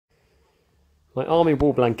My army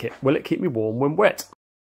wool blanket, will it keep me warm when wet?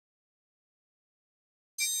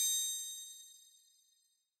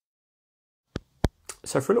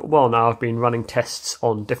 So for a little while now I've been running tests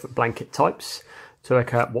on different blanket types to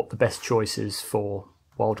work out what the best choice is for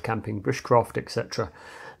wild camping, bushcraft, etc.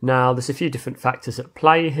 Now there's a few different factors at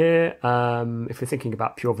play here. If we're thinking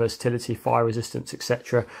about pure versatility, fire resistance,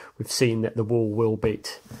 etc., we've seen that the wool will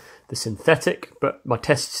beat the synthetic, but my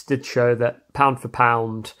tests did show that pound for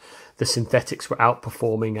pound the synthetics were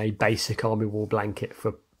outperforming a basic army wool blanket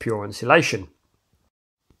for pure insulation.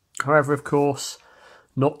 However, of course,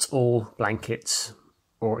 not all blankets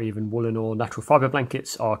or even woolen or natural fibre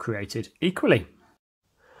blankets are created equally.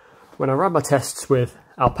 When I ran my tests with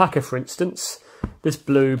alpaca, for instance, this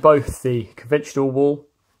blew both the conventional wool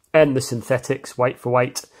and the synthetics weight for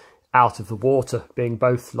weight out of the water, being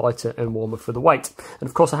both lighter and warmer for the weight. And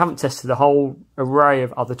of course I haven't tested the whole array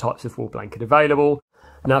of other types of wool blanket available.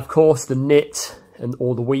 Now of course the knit and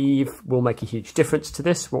all the weave will make a huge difference to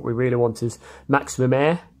this. What we really want is maximum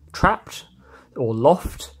air trapped or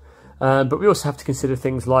loft. But we also have to consider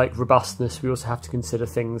things like robustness. We also have to consider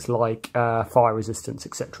things like fire resistance,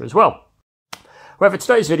 etc. as well. However,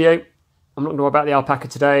 today's video, I'm not going to worry about the alpaca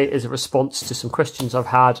today, is a response to some questions I've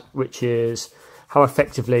had, which is how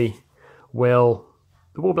effectively will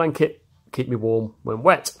the wool blanket keep me warm when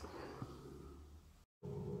wet?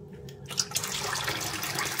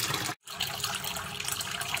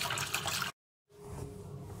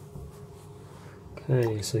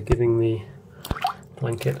 Okay, so giving the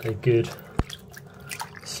blanket a good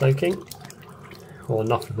soaking, or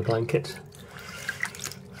enough of the blanket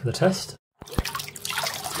for the test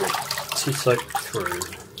to soak through.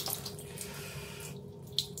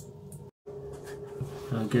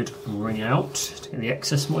 A good wring out to get the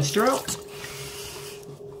excess moisture out.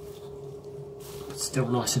 Still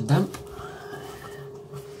nice and damp.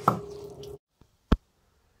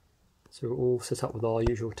 So we're all set up with our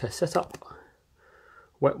usual test setup.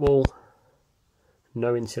 Wet wool,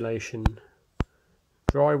 no insulation,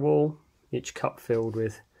 dry wool, each cup filled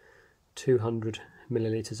with 200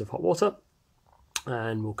 millilitres of hot water,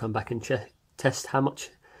 and we'll come back and test how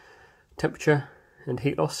much temperature and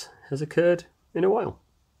heat loss has occurred in a while.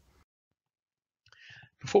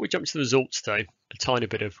 Before we jump to the results though, a tiny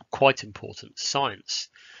bit of quite important science.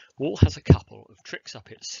 Wool has a couple of tricks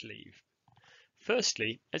up its sleeve.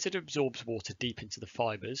 Firstly, as it absorbs water deep into the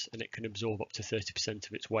fibres, and it can absorb up to 30%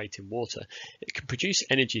 of its weight in water, it can produce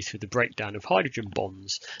energy through the breakdown of hydrogen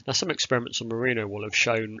bonds. Now some experiments on merino wool have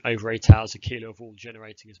shown over 8 hours a kilo of wool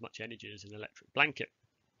generating as much energy as an electric blanket.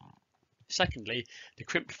 Secondly, the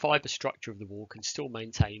crimped fibre structure of the wool can still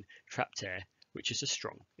maintain trapped air, which is a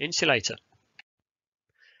strong insulator.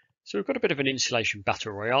 So we've got a bit of an insulation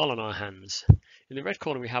battle royale on our hands. In the red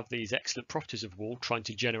corner we have these excellent properties of wool trying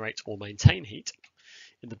to generate or maintain heat.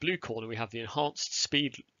 In the blue corner we have the enhanced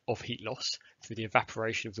speed of heat loss through the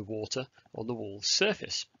evaporation of the water on the wool's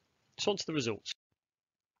surface. So on to the results.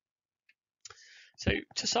 So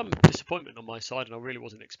to some disappointment on my side, and I really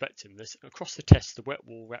wasn't expecting this, across the test the wet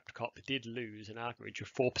wool wrapped cup did lose an average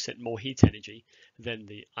of 4% more heat energy than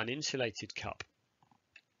the uninsulated cup.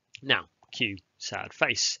 Now, cue sad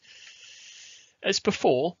face. As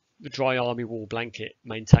before, the dry army wool blanket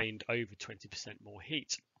maintained over 20% more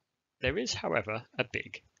heat. There is, however, a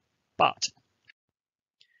big but.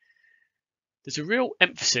 There's a real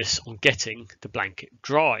emphasis on getting the blanket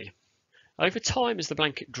dry. Over time, as the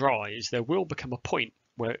blanket dries, there will become a point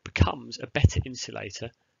where it becomes a better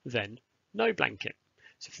insulator than no blanket.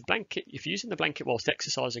 So if using the blanket whilst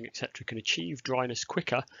exercising, etc., can achieve dryness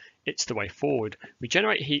quicker, it's the way forward. We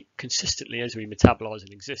generate heat consistently as we metabolise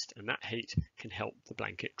and exist, and that heat can help the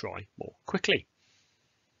blanket dry more quickly.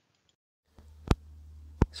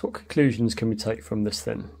 So what conclusions can we take from this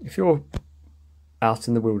then? If you're out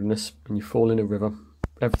in the wilderness and you fall in a river,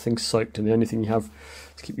 everything's soaked and the only thing you have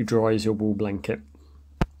to keep you dry is your wool blanket,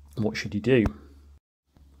 what should you do?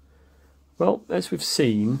 Well, as we've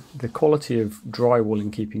seen, the quality of dry wool in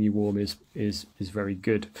keeping you warm is very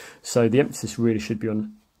good. So the emphasis really should be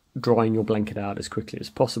on drying your blanket out as quickly as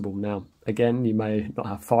possible. Now, again, you may not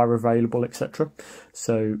have fire available, etc.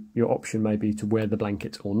 So your option may be to wear the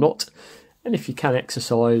blanket or not. And if you can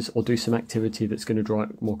exercise or do some activity that's going to dry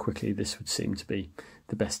it more quickly, this would seem to be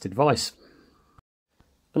the best advice.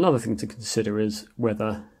 Another thing to consider is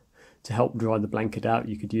whether to help dry the blanket out,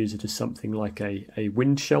 you could use it as something like a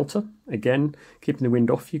wind shelter. Again, keeping the wind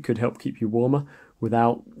off you could help keep you warmer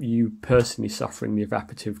without you personally suffering the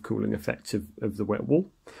evaporative cooling effects of the wet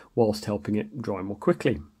wool, whilst helping it dry more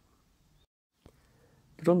quickly.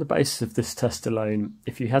 But on the basis of this test alone,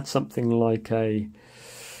 if you had something like a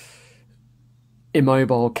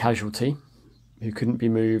immobile casualty who couldn't be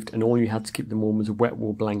moved and all you had to keep them warm was a wet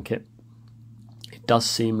wool blanket, it does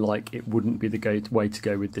seem like it wouldn't be the way to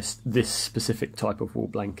go with this specific type of wool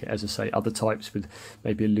blanket. As I say, other types with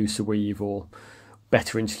maybe a looser weave or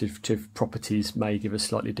better insulative properties may give a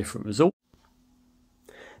slightly different result.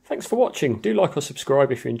 Thanks for watching. Do like or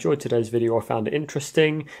subscribe if you enjoyed today's video or found it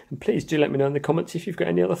interesting, and please do let me know in the comments if you've got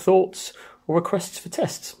any other thoughts or requests for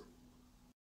tests.